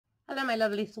Hello, my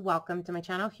lovelies. Welcome to my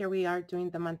channel. Here we are doing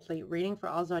the monthly reading for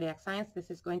all zodiac signs.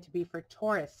 This is going to be for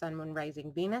Taurus, Sun, Moon,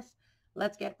 Rising, Venus.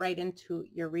 Let's get right into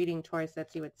your reading, Taurus.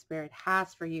 Let's see what Spirit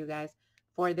has for you guys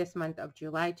for this month of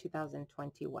July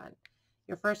 2021.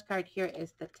 Your first card here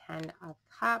is the 10 of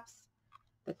Cups,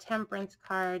 the Temperance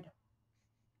card,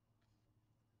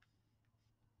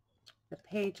 the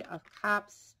Page of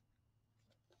Cups,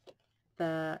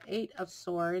 the 8 of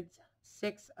Swords,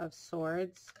 6 of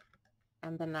Swords,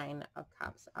 and the 9 of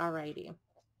Cups. Alrighty.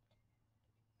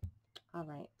 All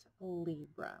right,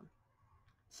 Libra.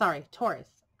 Sorry, Taurus.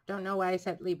 Don't know why I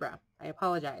said Libra. I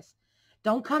apologize.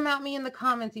 Don't come at me in the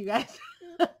comments, you guys.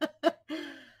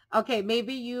 Okay,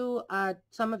 maybe you,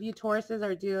 some of you Tauruses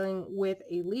are dealing with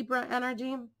a Libra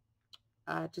energy.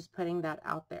 Just putting that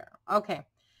out there. Okay,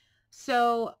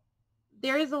 so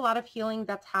there is a lot of healing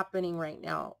that's happening right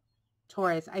now,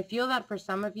 Taurus. I feel that for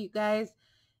some of you guys,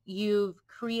 you've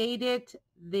created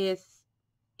this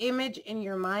image in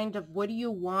your mind of what do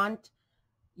you want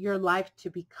your life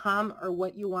to become or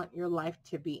what you want your life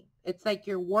to be. It's like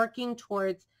you're working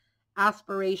towards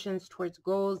aspirations, towards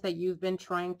goals that you've been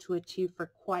trying to achieve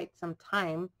for quite some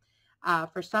time.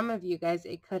 For some of you guys,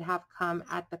 it could have come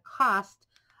at the cost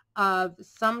of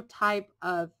some type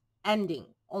of ending,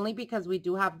 only because we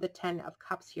do have the 10 of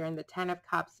Cups here, and the 10 of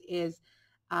Cups is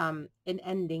an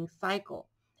ending cycle.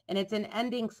 And it's an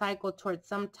ending cycle towards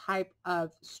some type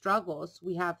of struggles.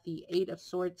 We have the 8 of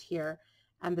Swords here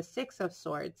and the 6 of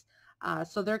Swords.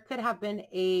 So there could have been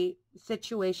a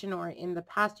situation, or in the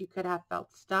past you could have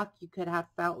felt stuck. You could have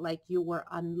felt like you were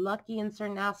unlucky in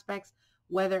certain aspects,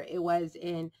 whether it was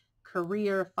in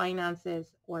career,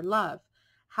 finances, or love.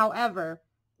 However,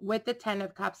 with the 10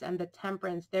 of Cups and the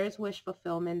Temperance, there's wish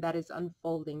fulfillment that is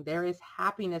unfolding. There is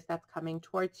happiness that's coming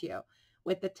towards you.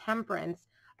 With the Temperance,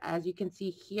 as you can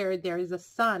see here, there is a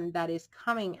sun that is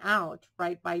coming out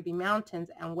right by the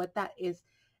mountains. And what that is,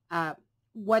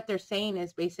 what they're saying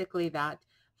is basically that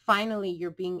finally you're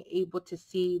being able to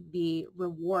see the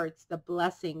rewards, the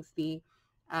blessings, the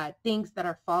things that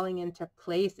are falling into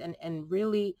place, and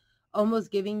really almost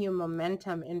giving you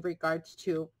momentum in regards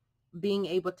to being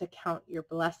able to count your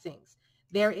blessings.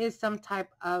 There is some type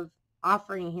of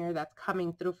offering here that's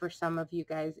coming through for some of you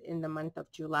guys in the month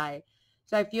of July.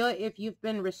 So I feel if you've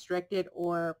been restricted,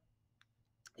 or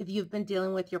if you've been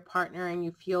dealing with your partner and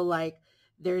you feel like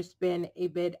there's been a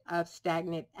bit of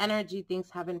stagnant energy, things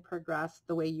haven't progressed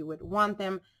the way you would want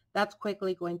them, that's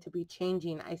quickly going to be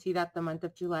changing. I see that the month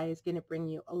of July is going to bring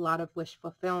you a lot of wish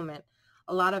fulfillment,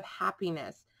 a lot of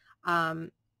happiness.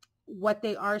 What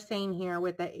they are saying here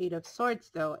with the 8 of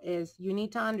Swords, though, is you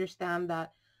need to understand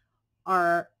that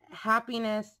our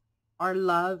happiness, our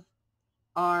love,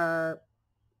 our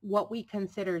what we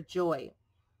consider joy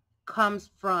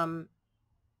comes from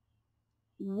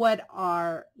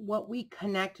what we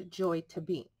connect joy to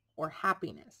be, or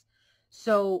happiness.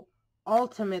 So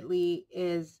ultimately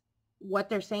is what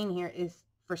they're saying here is,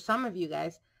 for some of you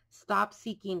guys, stop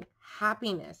seeking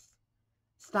happiness,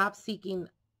 stop seeking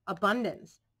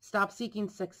abundance, stop seeking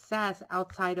success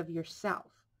outside of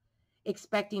yourself,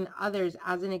 expecting others,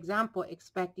 as an example,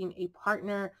 expecting a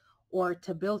partner or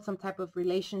to build some type of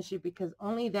relationship because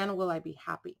only then will I be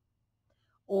happy.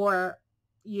 Or,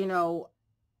 you know,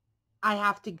 I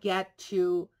have to get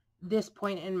to this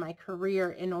point in my career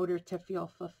in order to feel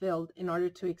fulfilled, in order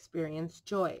to experience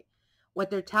joy. What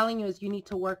they're telling you is you need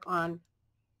to work on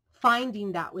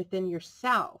finding that within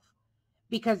yourself.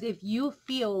 Because if you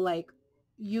feel like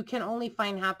you can only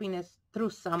find happiness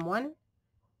through someone,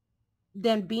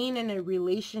 then being in a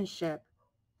relationship,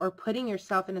 or putting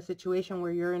yourself in a situation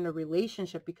where you're in a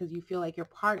relationship because you feel like your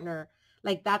partner,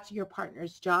 like that's your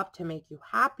partner's job to make you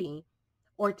happy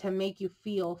or to make you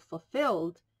feel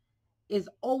fulfilled, is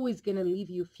always going to leave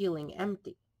you feeling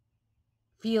empty,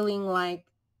 feeling like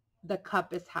the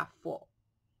cup is half full.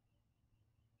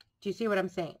 Do you see what I'm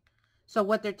saying? So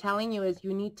what they're telling you is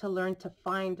you need to learn to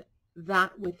find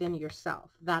that within yourself,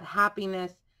 that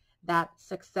happiness, that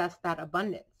success, that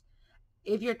abundance.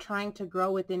 If you're trying to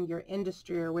grow within your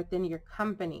industry or within your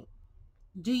company,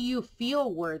 do you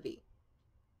feel worthy?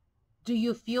 Do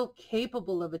you feel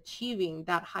capable of achieving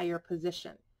that higher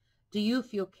position? Do you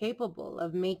feel capable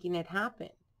of making it happen?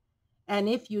 And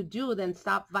if you do, then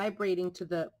stop vibrating to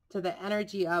the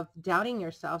energy of doubting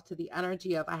yourself, to the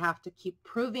energy of I have to keep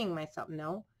proving myself.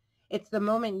 No, it's the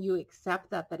moment you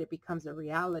accept that it becomes a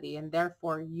reality, and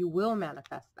therefore you will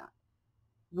manifest that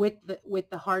with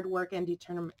the hard work and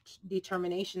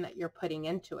determination that you're putting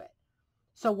into it.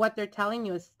 So what they're telling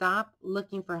you is stop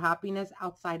looking for happiness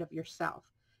outside of yourself.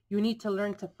 You need to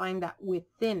learn to find that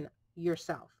within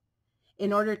yourself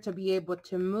in order to be able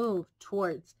to move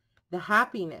towards the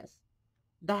happiness,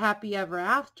 the happy ever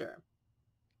after,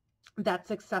 that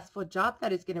successful job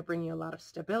that is going to bring you a lot of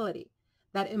stability,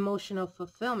 that emotional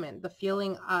fulfillment, the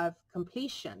feeling of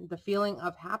completion, the feeling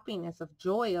of happiness, of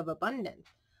joy, of abundance,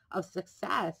 of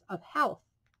success, of health.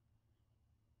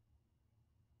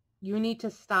 You need to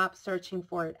stop searching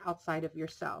for it outside of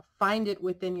yourself. Find it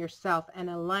within yourself and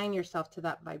align yourself to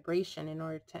that vibration in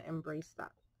order to embrace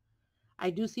that. I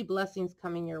do see blessings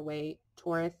coming your way,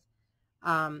 Taurus.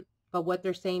 But what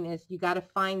they're saying is you got to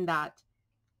find that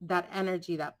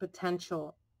energy, that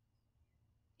potential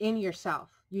in yourself.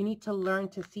 You need to learn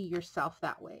to see yourself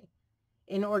that way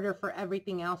in order for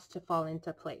everything else to fall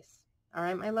into place. All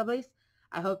right, my lovelies?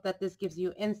 I hope that this gives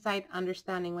you insight,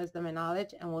 understanding, wisdom, and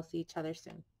knowledge, and we'll see each other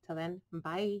soon. Till then,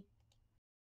 bye.